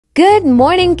Good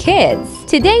morning, kids!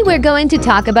 Today we're going to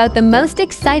talk about the most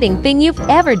exciting thing you've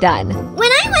ever done.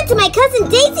 When I went to my cousin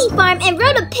Daisy's farm and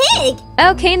rode a pig!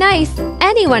 Okay, nice.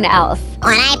 Anyone else?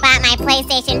 When I bought my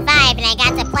PlayStation 5 and I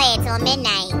got to play it till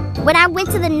midnight. When I went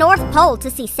to the North Pole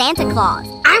to see Santa Claus.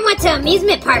 I went to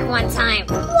amusement park one time.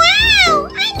 Wow!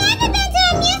 I've never been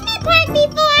to amusement park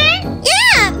before!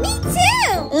 Yeah, me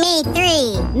too! Me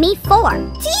 3. Me 4.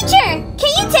 Teacher, can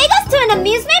you take us to an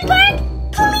amusement park?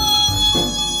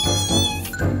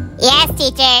 Yes,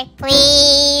 teacher,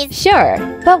 please. Sure,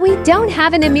 but we don't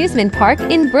have an amusement park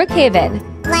in Brookhaven.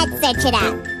 Let's search it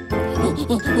up.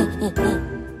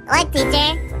 Look,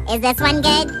 teacher, is this one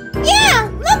good?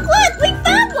 Yeah, look, we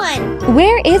found one!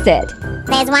 Where is it?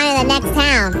 There's one in the next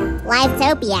town,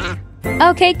 Livetopia.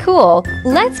 Okay, cool.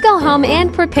 Let's go home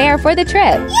and prepare for the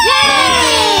trip.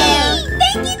 Yay!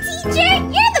 Thank you, teacher!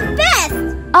 You're the best!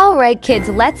 Alright, kids,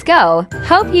 let's go.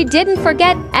 Hope you didn't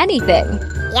forget anything.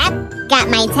 Yep, got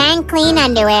my 10 clean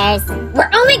underwears.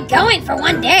 We're only going for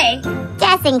one day.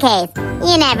 Just in case,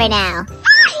 you never know.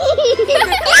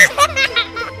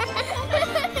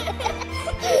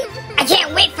 I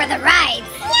can't wait for the rides.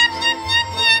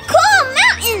 Cool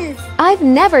mountains! I've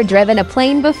never driven a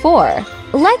plane before.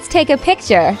 Let's take a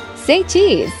picture. Say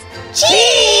cheese.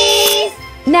 Cheese!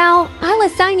 Now, I'll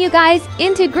assign you guys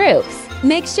into groups.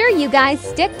 Make sure you guys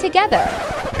stick together.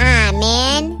 Ah,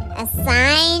 man.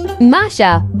 Assigned?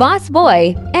 Masha, Boss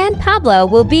Boy, and Pablo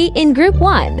will be in Group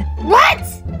 1. What?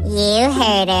 You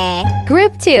heard her.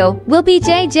 Group 2 will be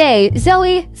JJ,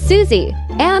 Zoe, Susie,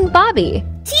 and Bobby.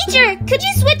 Teacher, could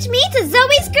you switch me to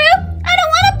Zoe's group? I don't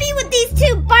want to be with these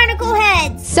two barnacle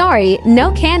heads. Sorry,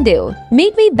 no can do.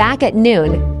 Meet me back at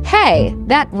noon. Hey,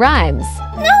 that rhymes.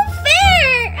 No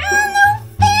fair! Oh, no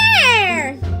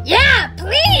fair! Yeah,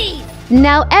 please!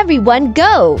 Now everyone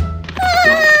go!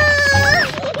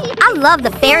 I love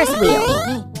the Ferris wheel.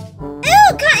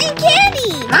 Ew, cotton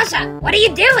candy! Masha, what are you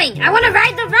doing? I want to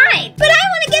ride the ride. But I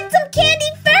want to get some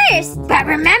candy first. But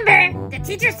remember, the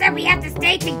teacher said we have to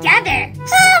stay together.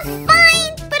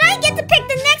 Fine, but I get to pick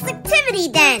the next activity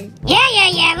then.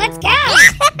 Yeah, let's go.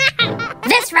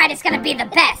 This ride is going to be the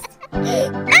best.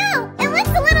 Oh, it looks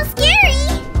a little scary.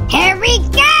 Here we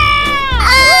go!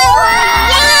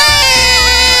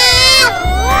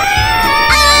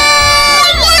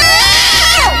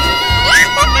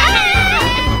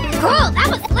 Cool, that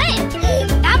was lit.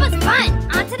 That was fun.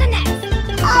 On to the next.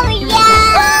 Oh, yeah!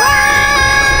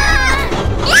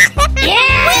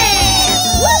 Yeah!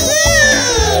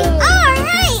 Woohoo!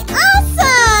 Alright,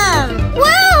 awesome!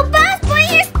 Whoa, Boss Boy,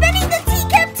 you're spinning the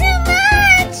teacup too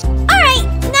much! Alright,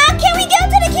 now can we go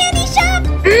to the candy shop?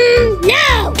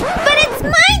 No! But it's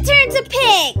my turn to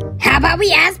pick! How about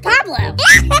we ask Pablo?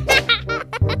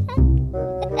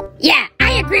 Yeah,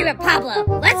 I agree with Pablo.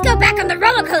 Let's go back on the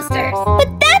roller coasters.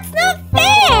 But that's not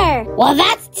fair! Well,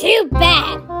 that's too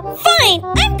bad. Fine,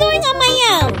 I'm going on my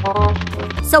own.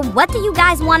 So what do you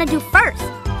guys want to do first?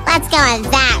 Let's go on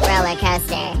that roller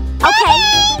coaster. Okay.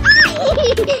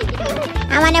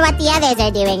 I wonder what the others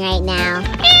are doing right now.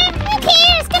 Who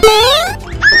cares? Come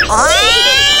on!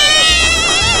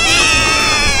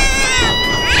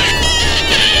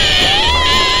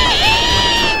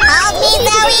 Help me,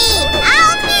 Zoe!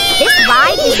 Help me! This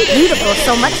ride is beautiful,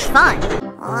 so much fun.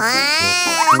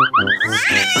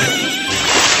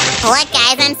 Look,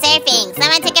 guys, I'm surfing.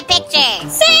 Someone take a picture.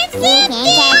 Surf, You can't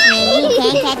catch me. You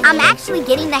can't catch me. I'm actually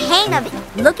getting the hang of it.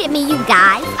 Look at me, you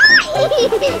guys. I'm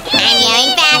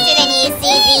going faster than you,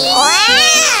 Susie.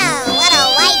 Wow! What a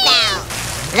wipeout!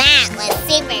 That was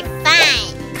super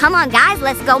fun. Come on, guys,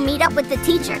 let's go meet up with the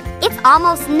teacher. It's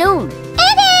almost noon.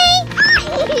 Okay!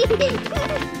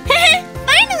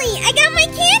 Finally, I got my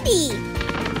candy!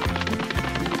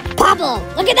 Pablo,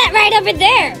 look at that ride over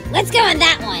there. Let's go on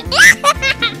that one.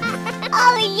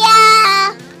 Oh,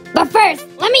 yeah! But first,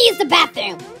 let me use the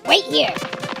bathroom. Wait here.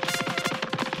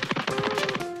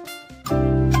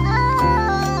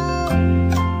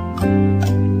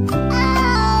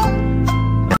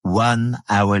 1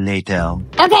 hour later.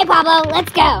 Okay, Pablo,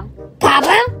 let's go.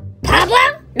 Pablo?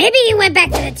 Maybe you went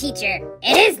back to the teacher.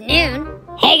 It is noon.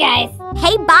 Hey, guys.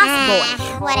 Hey, Boss Boy.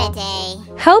 What a day.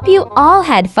 Hope you all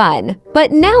had fun,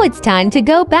 but now it's time to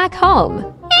go back home.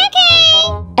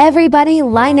 Okay! Everybody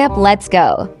line up, let's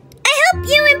go. I hope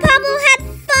you and Pablo had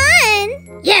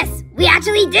fun! Yes, we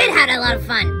actually did have a lot of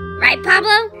fun. Right,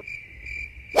 Pablo?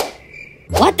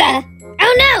 What the?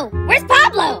 Oh, no. Where's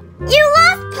Pablo? You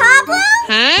lost Pablo?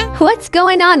 Huh? What's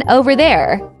going on over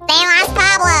there? They lost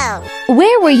Pablo.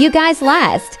 Where were you guys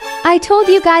last? I told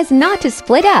you guys not to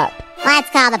split up. Let's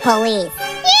call the police.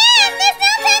 Yeah, there's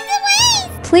no time to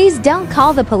waste! Please don't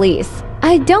call the police.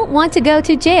 I don't want to go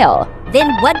to jail.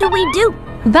 Then what do we do?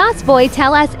 Boss Boy,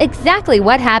 tell us exactly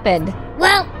what happened.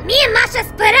 Well, me and Masha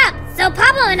split up, so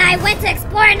Pablo and I went to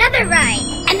explore another ride.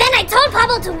 And then I told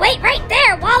Pablo to wait right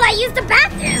there while I used the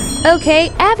bathroom.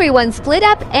 Okay, everyone split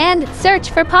up and search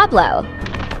for Pablo.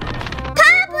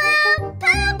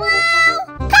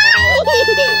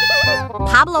 Pablo!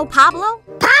 Pablo! Pablo?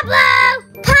 Pablo!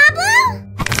 Pablo?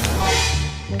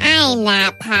 I'm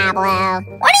not Pablo.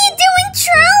 What are you doing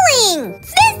trolling?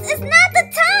 This is not the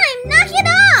time. Knock it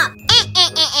off.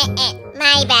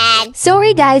 My bad.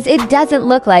 Sorry guys, it doesn't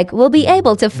look like we'll be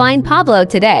able to find Pablo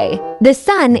today. The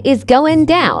sun is going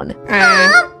down.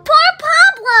 Oh, poor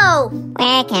Pablo.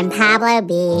 Where can Pablo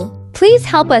be? Please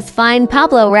help us find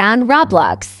Pablo around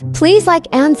Roblox. Please like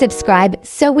and subscribe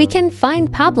so we can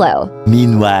find Pablo.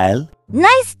 Meanwhile,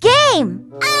 Nice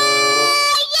game!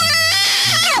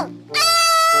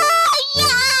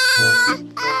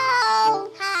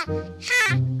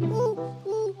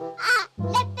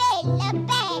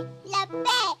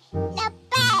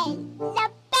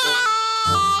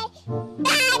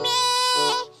 La